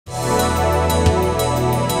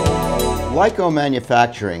Lyco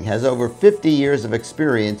Manufacturing has over 50 years of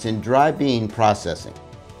experience in dry bean processing.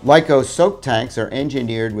 Lyco soak tanks are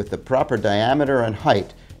engineered with the proper diameter and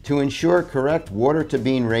height to ensure correct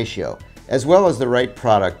water-to-bean ratio, as well as the right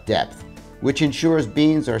product depth, which ensures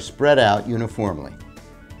beans are spread out uniformly.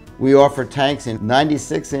 We offer tanks in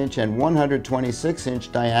 96-inch and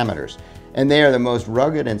 126-inch diameters, and they are the most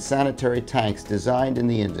rugged and sanitary tanks designed in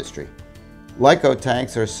the industry. Lyco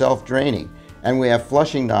tanks are self-draining, and we have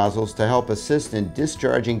flushing nozzles to help assist in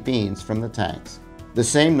discharging beans from the tanks. The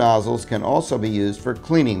same nozzles can also be used for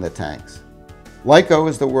cleaning the tanks. Lyco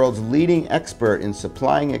is the world's leading expert in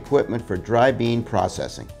supplying equipment for dry bean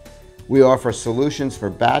processing. We offer solutions for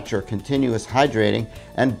batch or continuous hydrating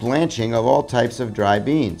and blanching of all types of dry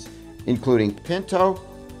beans, including pinto,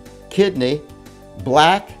 kidney,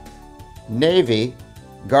 black, navy,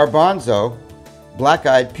 garbanzo,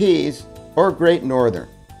 black-eyed peas, or Great Northern.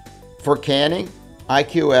 For canning,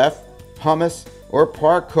 IQF, hummus, or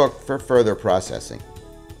par cooked for further processing.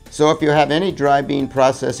 So if you have any dry bean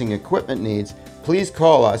processing equipment needs, please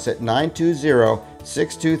call us at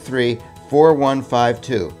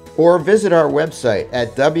 920-623-4152 or visit our website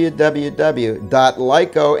at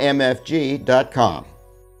www.lycomfg.com.